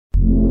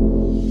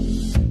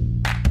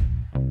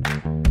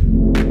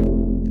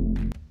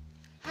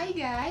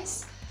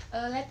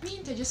Let me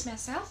introduce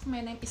myself.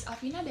 My name is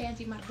Alfina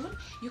Dayanti Marbun.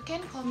 You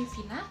can call me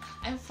Vina.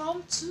 I'm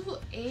from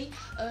 2A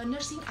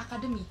Nursing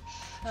Academy.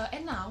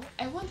 And now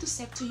I want to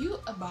say to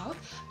you about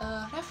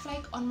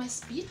reflect on my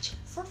speech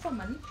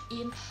performance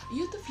in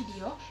YouTube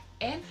video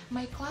and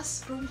my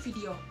classroom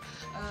video.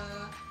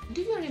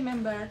 Do you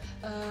remember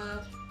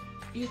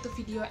YouTube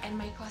video and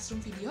my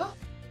classroom video?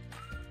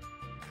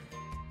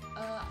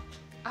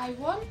 I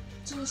want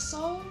to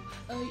show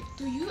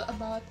to you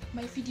about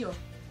my video.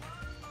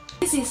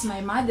 This is my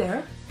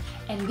mother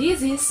and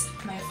this is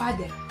my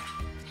father.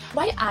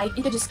 Why I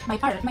introduce my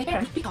parents?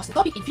 Because the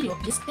topic in video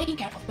is taking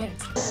care of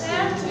parents.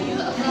 Share to you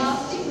about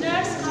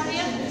nurse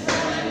career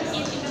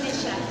in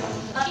Indonesia.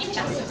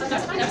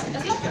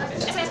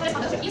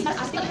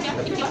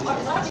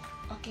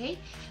 Okay,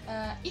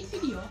 in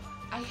video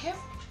I have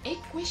a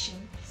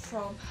question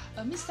from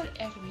Mr.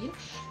 Erwin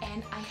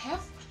and I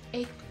have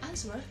a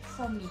answer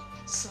from me.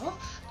 So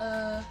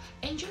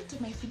enjoy to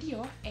my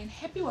video and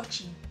happy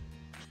watching.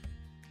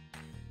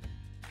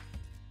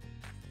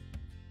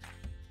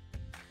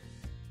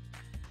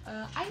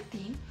 I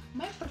think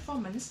my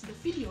performance the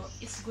video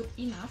is good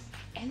enough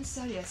and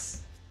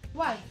serious.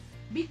 Why?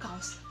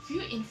 Because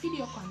few in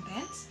video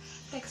contents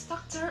take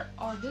structure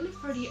or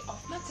delivery of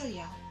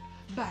material,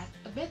 but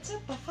a better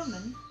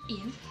performance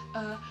in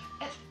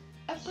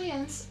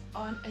appearance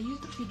on a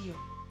YouTube video.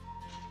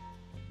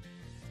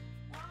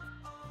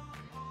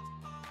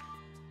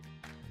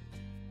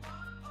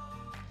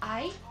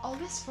 I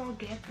always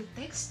forget the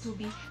text to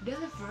be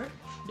delivered,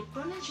 the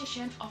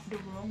pronunciation of the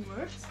wrong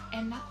words,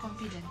 and not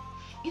confident.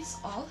 It's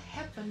all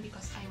happened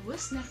because I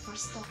was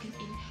nervous talking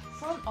in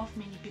front of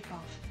many people.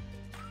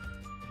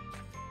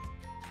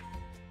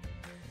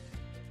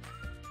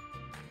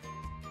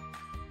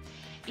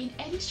 In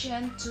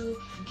addition to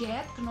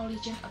get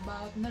knowledge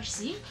about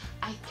nursing,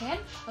 I can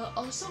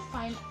also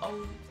find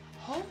out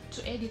how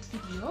to edit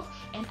video,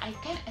 and I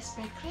can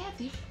express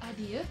creative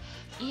idea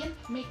in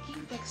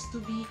making text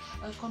to be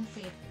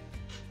conveyed.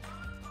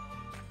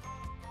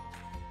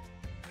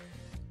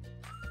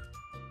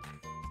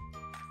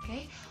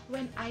 Okay,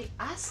 when I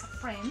ask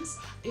friends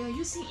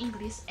using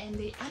English and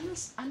they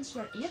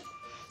answer it,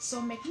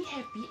 so make me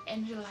happy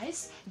and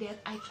realize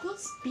that I could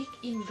speak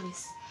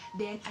English.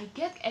 Then I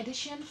get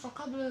additional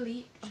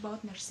vocabulary about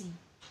nursing.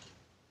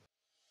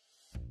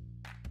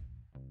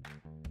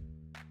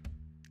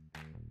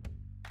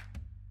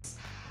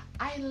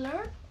 I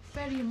learned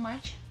very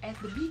much at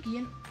the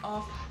beginning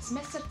of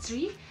semester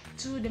 3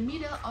 to the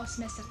middle of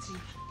semester 3,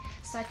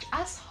 such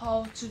as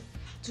how to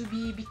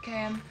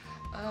become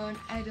an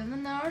adult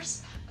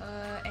nurse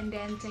and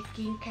then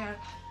taking care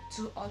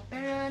to all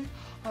parents,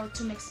 or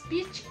to make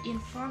speech in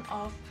front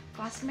of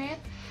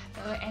classmates,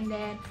 and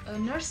then a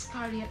nurse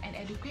career and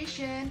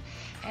education,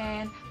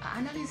 and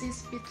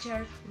analysis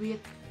picture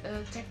with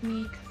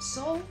technique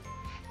so,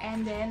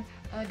 and then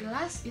the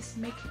last is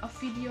making a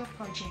video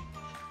project.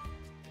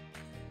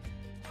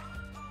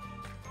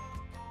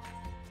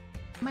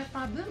 My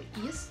problem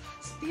is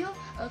still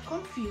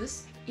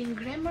confused in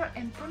grammar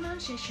and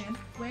pronunciation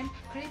when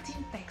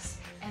creating text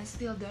and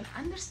still don't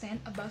understand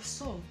about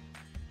soul.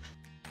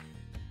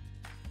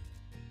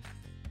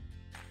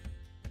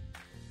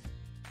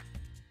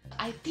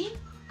 I think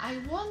I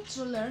want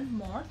to learn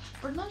more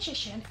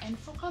pronunciation and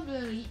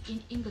vocabulary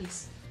in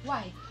English.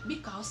 Why?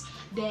 Because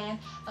then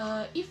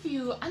if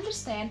you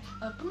understand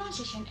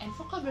pronunciation and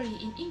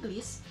vocabulary in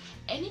English,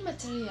 any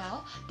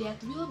material that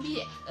will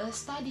be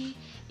studied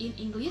in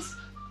English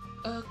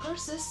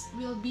courses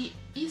will be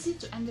easy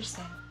to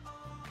understand.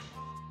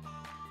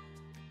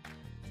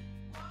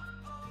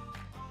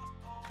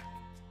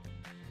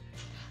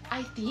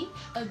 I think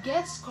a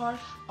get score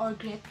or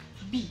grade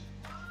B.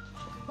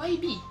 Why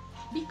B?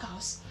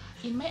 Because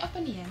in my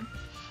opinion,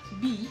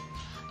 B,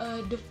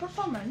 the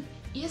performance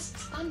is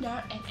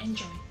standard and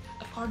enjoy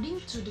according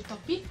to the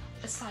topic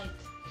assigned.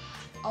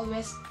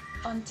 Always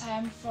on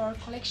time for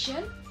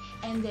collection,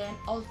 and then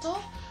although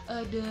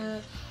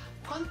the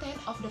content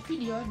of the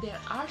video there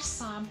are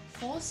some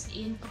faults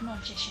in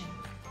pronunciation.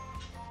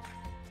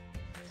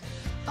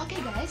 Okay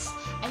guys,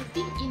 I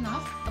think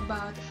enough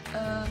about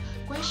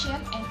question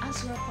and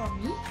answer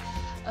from me.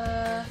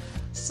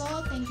 So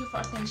thank you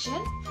for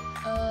attention.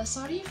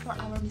 Sorry for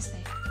our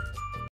mistake.